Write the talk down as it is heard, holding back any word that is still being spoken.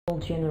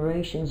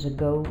Generations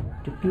ago,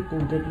 the people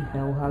didn't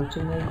know how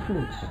to make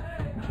flutes.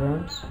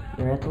 Drums,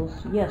 rattles,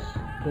 yes,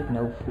 but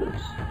no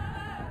flutes.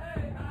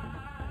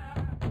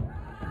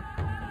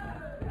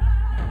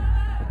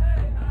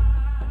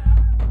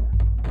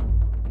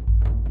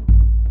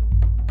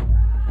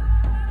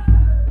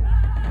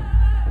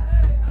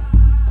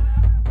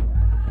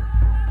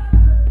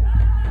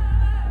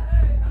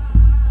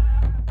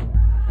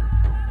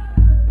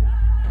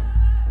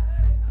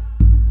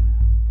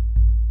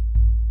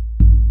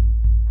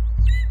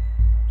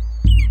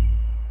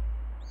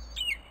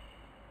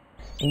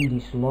 In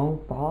these long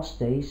past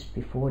days,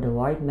 before the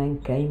white man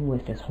came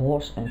with his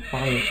horse and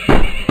fire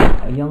stick,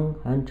 a young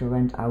hunter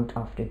went out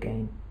after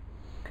game.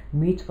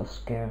 Meat was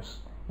scarce,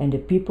 and the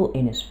people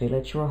in his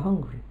village were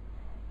hungry.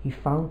 He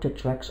found the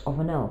tracks of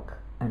an elk,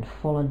 and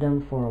followed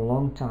them for a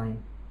long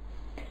time.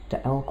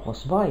 The elk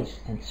was wise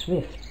and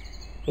swift.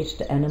 It's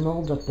the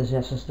animal that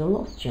possesses the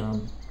love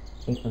charm.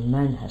 If a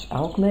man has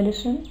elk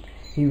medicine,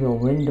 he will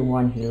win the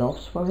one he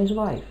loves for his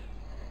wife.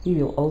 He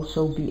will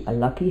also be a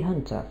lucky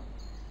hunter.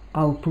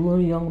 Our poor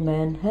young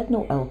man had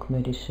no elk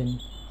medicine.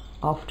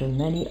 After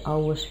many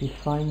hours he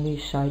finally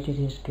sighted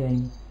his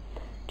game.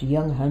 The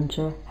young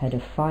hunter had a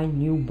fine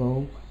new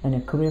bow and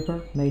a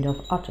quiver made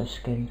of otter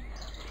skin,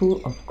 full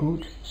of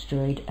good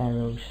straight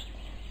arrows,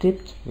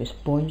 tipped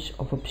with points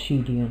of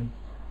obsidian,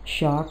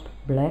 sharp,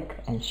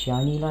 black and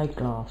shiny like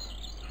glass.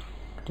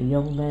 The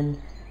young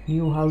man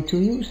knew how to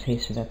use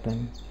his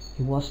weapon.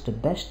 He was the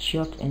best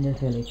shot in the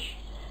village,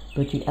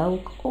 but the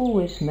elk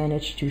always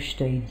managed to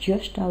stay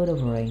just out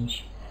of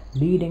range,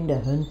 leading the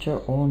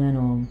hunter on and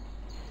on.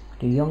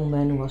 The young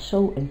man was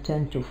so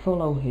intent to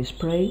follow his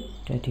prey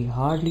that he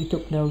hardly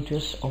took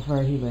notice of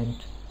where he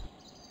went.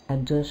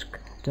 At dusk,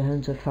 the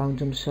hunter found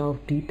himself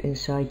deep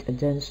inside a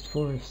dense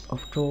forest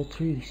of tall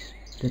trees.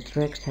 The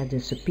tracks had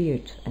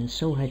disappeared, and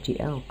so had the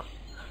elk.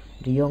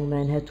 The young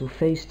man had to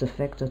face the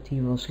fact that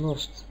he was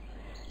lost,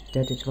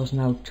 that it was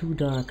now too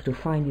dark to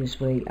find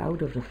his way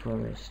out of the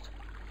forest.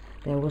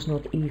 There was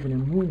not even a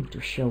moon to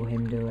show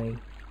him the way.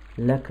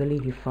 Luckily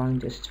he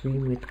found a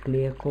stream with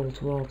clear cold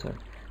water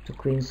to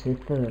quench his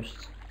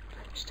thirst.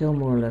 Still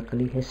more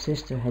luckily, his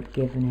sister had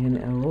given him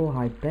a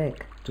rawhide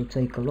bag to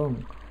take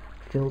along,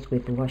 filled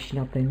with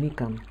washna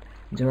pemmican,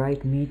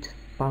 dried meat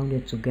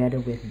pounded together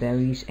with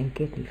berries and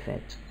kidney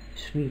fat,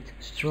 sweet,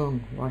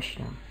 strong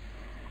washna.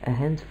 A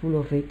handful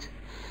of it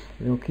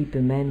will keep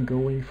a man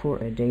going for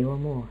a day or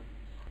more.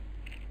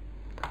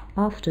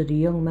 After the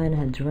young man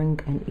had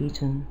drunk and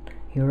eaten,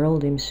 he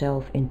rolled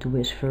himself into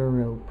his fur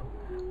robe,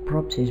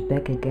 propped his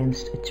back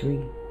against a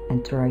tree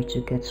and tried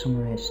to get some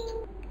rest.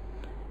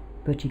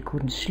 But he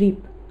couldn't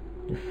sleep.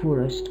 The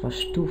forest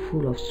was too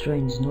full of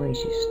strange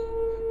noises,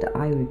 the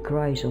eerie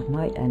cries of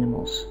night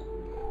animals,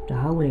 the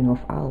howling of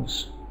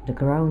owls, the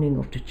groaning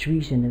of the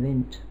trees in the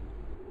wind.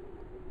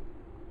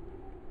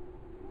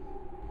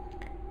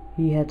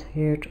 He had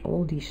heard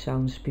all these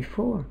sounds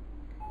before,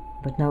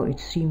 but now it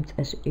seemed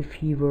as if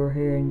he were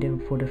hearing them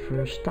for the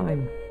first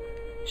time.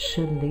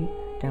 Suddenly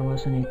there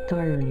was an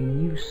entirely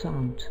new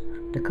sound,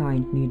 the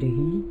kind neither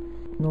he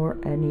nor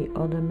any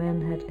other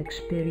man had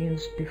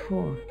experienced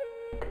before.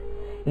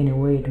 In a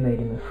way it made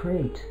him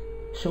afraid,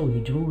 so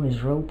he drew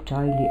his rope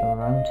tightly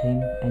around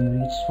him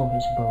and reached for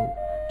his bow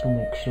to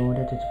make sure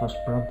that it was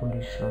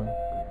properly strung.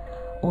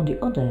 On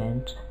the other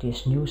hand,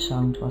 this new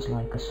sound was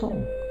like a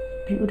song,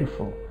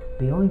 beautiful,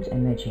 beyond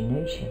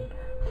imagination,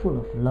 full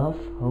of love,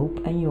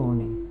 hope and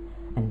yearning.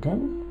 And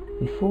then,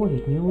 before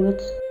he knew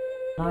it,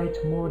 night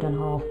more than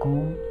half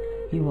gone,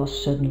 he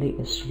was suddenly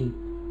asleep.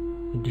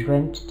 He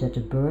dreamt that a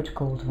bird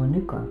called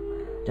Wanuka,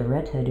 the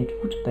red-headed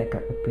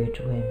woodpecker, appeared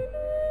to him,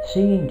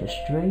 singing the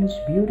strange,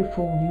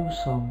 beautiful new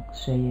song,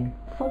 saying,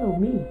 "Follow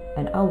me,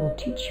 and I will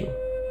teach you."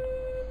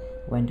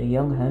 When the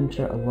young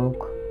hunter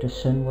awoke, the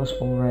sun was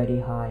already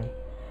high,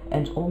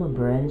 and on a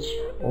branch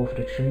of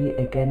the tree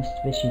against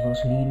which he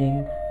was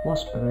leaning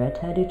was a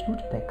red-headed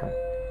woodpecker.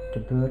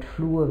 The bird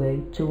flew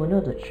away to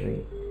another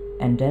tree,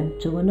 and then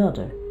to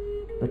another,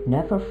 but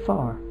never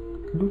far,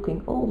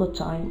 looking all the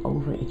time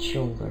over its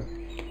shoulder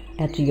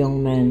at the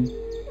young man,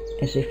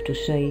 as if to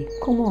say,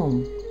 "Come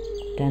on."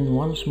 Then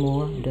once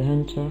more the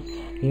hunter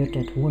heard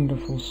that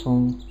wonderful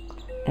song,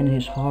 and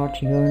his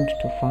heart yearned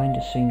to find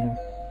the singer.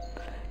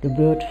 The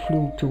bird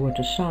flew toward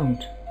the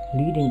sound,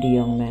 leading the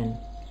young man,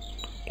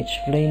 its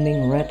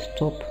flaming red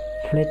top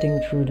flitting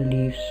through the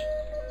leaves,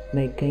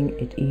 making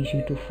it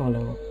easy to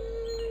follow.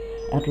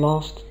 At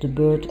last the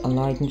bird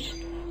alighted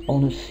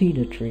on a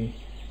cedar tree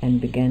and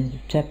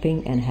began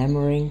tapping and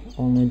hammering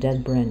on a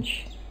dead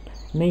branch,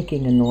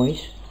 making a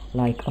noise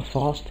like a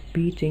fast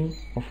beating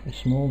of a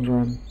small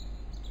drum.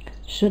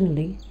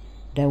 Suddenly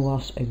there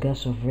was a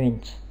gust of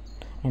wind,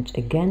 and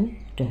again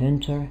the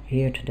hunter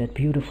heard that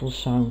beautiful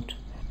sound,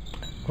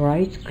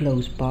 right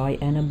close by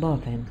and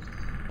above him.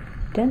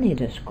 Then he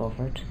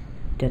discovered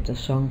that the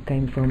song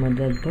came from a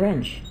dead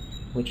branch,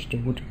 which the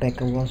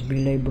woodpecker was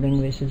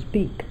belaboring with his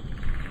beak.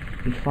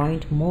 We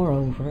find,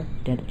 moreover,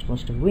 that it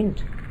was the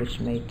wind which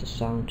made the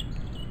sound,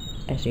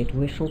 as it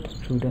whistled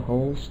through the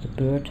holes the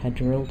bird had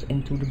drilled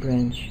into the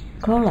branch.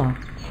 Kala,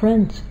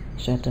 friend,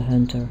 said the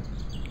hunter,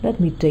 let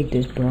me take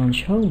this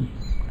branch home.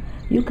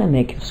 You can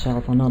make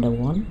yourself another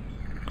one.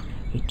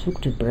 He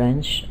took the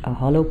branch, a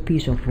hollow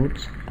piece of wood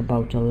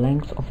about the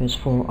length of his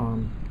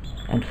forearm,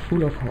 and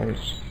full of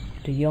holes.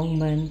 The young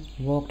man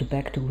walked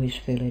back to his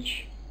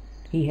village.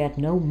 He had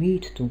no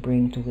meat to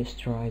bring to his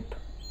tribe,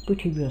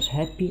 but he was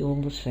happy all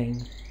the same.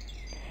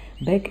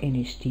 Back in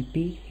his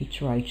teepee, he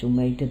tried to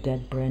make the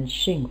dead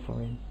branch sing for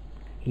him.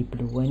 He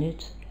blew in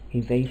it,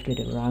 he waved it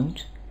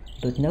around,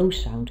 but no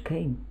sound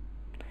came.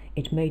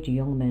 It made the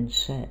young man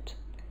sad.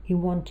 He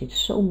wanted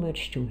so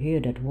much to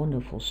hear that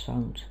wonderful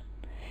sound.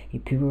 He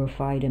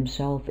purified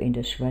himself in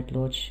the sweat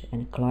lodge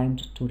and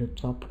climbed to the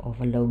top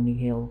of a lonely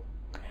hill.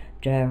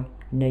 There,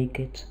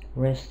 naked,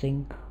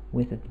 resting,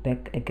 with his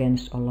back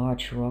against a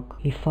large rock,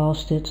 he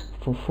fasted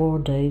for 4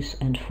 days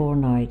and 4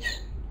 nights,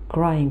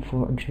 crying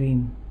for a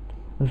dream,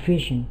 a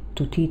vision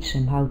to teach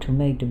him how to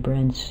make the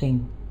branch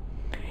sing.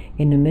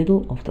 In the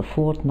middle of the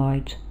 4th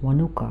night,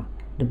 Wanuka,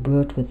 the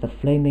bird with the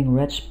flaming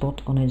red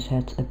spot on his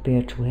head,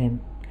 appeared to him,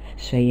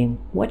 saying,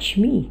 "Watch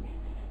me!"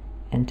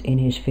 And in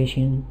his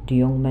vision the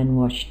young man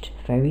watched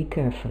very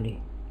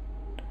carefully.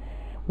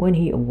 When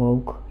he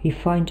awoke, he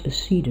found a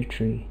cedar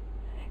tree.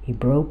 He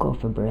broke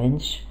off a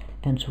branch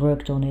and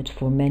worked on it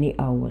for many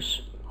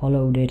hours,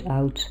 hollowed it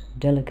out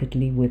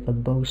delicately with a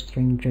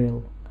bowstring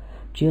drill,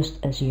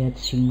 just as he had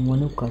seen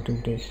Wanuka do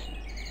this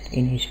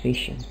in his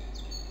vision.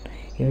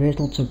 He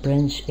riddled the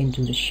branch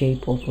into the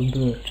shape of a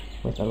bird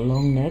with a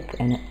long neck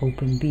and an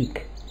open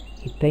beak.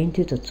 He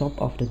painted the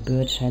top of the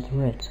bird's head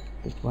red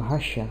with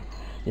wahasha,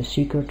 the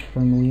secret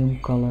vermilion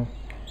color.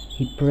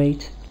 He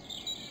prayed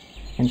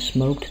and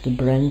smoked the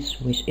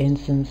branch with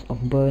incense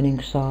of burning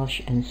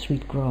sage and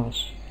sweet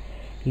grass.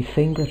 He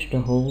fingered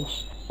the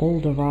holes, all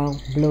the while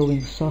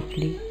blowing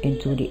softly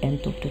into the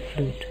end of the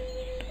flute.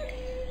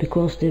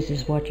 Because this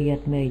is what he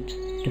had made,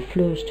 the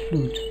first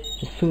flute,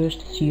 the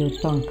first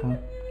Siotanka.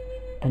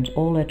 And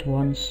all at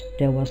once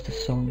there was the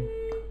song,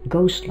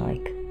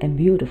 ghost-like and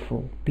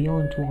beautiful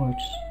beyond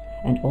words,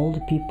 and all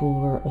the people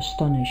were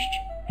astonished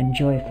and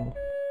joyful.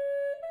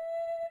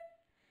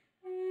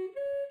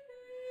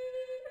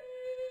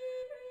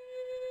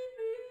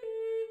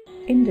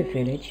 In the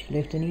village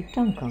lived an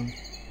Itankan,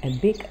 a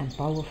big and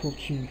powerful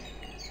chief.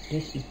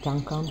 This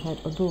Itankan had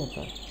a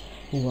daughter,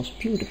 who was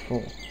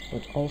beautiful,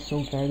 but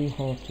also very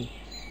haughty.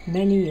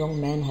 Many young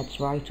men had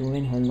tried to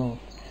win her love,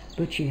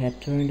 but she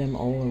had turned them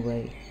all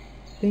away.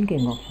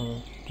 Thinking of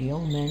her, the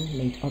young man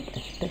made up a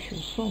special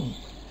song,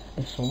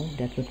 a song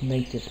that would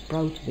make this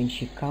proud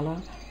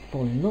Wincincala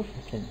fall in love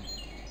with him.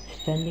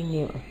 Standing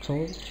near a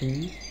tall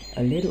tree,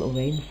 a little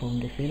away from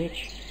the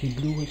village, he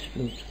blew his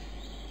flute.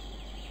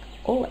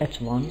 All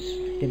at once,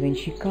 the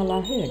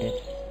Wincincala heard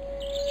it.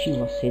 She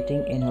was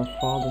sitting in her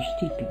father's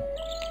teepee,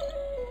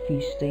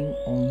 feasting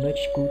on much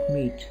good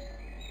meat.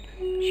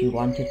 She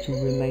wanted to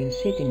remain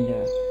sitting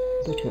there,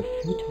 but her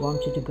feet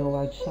wanted to go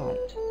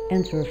outside,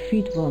 and her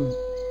feet won.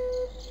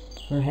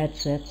 Her head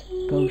said,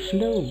 "Go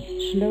slow,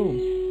 slow,"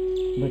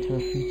 but her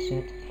feet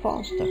said,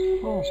 "Faster,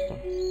 faster."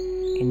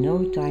 In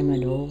no time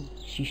at all,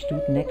 she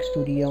stood next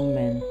to the young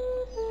man.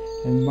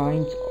 Her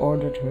mind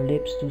ordered her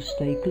lips to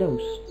stay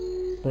close,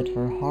 but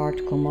her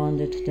heart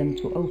commanded them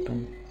to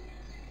open.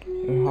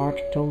 Her heart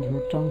told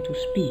her tongue to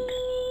speak.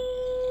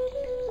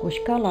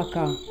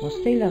 "Koshkalaka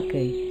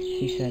wastelake,"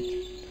 she said.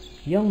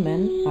 "Young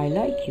man, I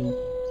like you."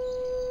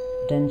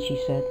 Then she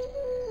said,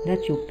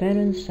 "Let your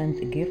parents send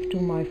a gift to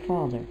my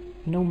father.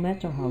 No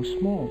matter how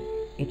small,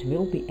 it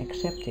will be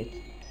accepted.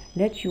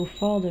 Let your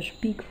father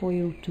speak for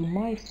you to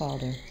my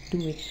father. Do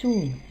it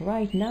soon,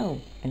 right now."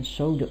 And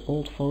so the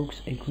old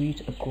folks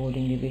agreed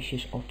according to the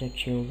wishes of their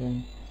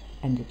children,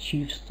 and the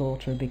chief's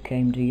daughter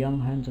became the young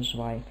hunter's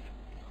wife.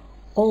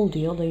 All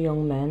the other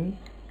young men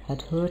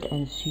had heard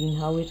and seen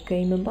how it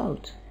came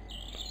about.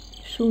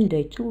 Soon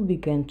they too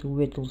began to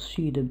whittle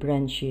cedar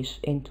branches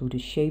into the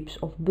shapes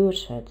of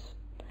birds' heads,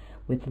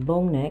 with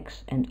long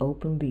necks and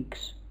open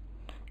beaks.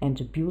 And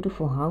the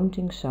beautiful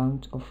haunting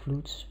sound of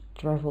flutes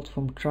traveled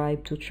from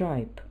tribe to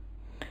tribe,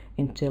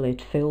 until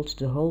it filled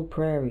the whole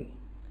prairie.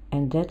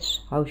 And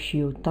that's how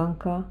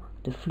Siotanka,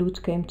 the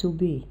flute, came to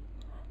be,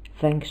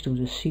 thanks to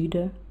the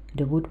cedar,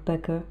 the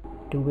woodpecker,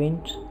 the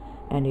wind,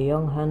 and the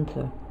young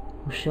hunter,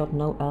 who shot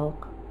no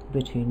elk,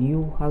 but he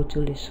knew how to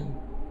listen.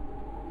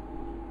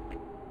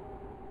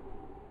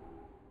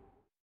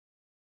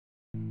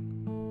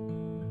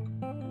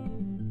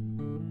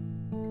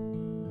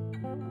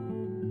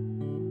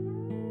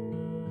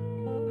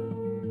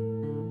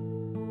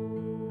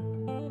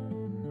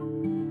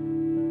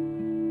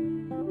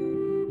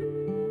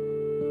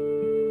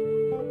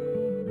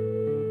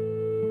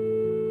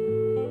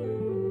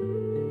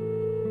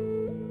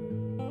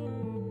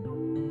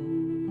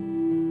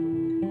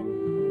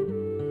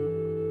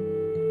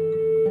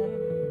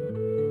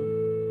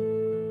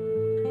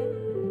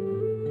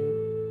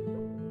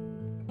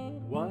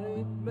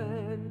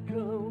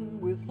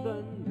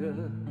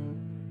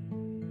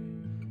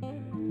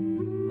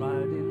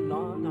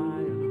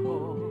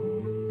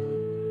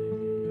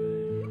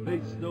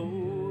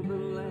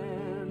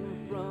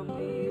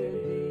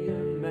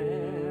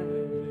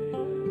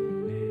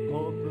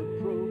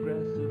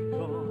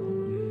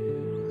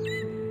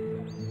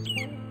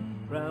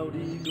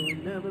 Proud eagle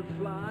never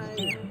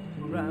fly,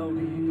 proud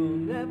eagle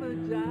never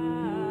die.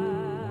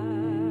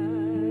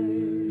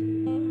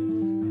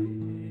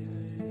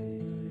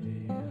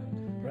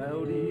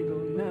 Proud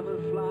eagle never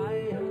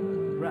fly,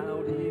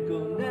 proud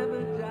eagle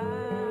never die.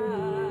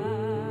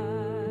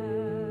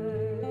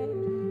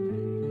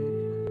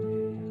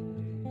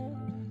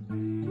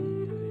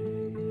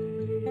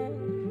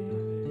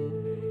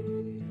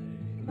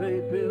 They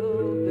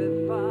build their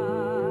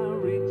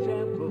fiery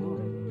temple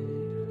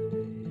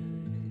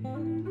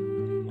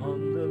on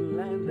the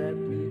land that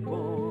we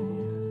born.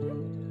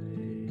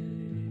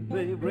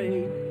 They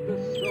rape the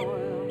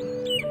soil,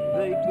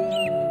 they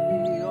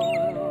burn the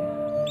oil.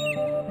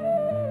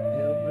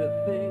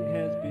 Everything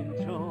has been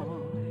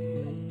torn.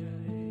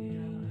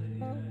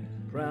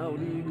 Proud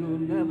eagle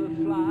never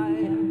fly,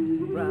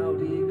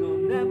 proud eagle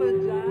never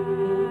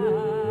die.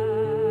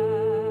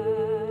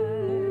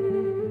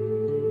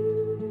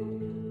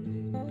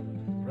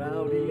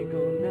 Proud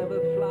eagle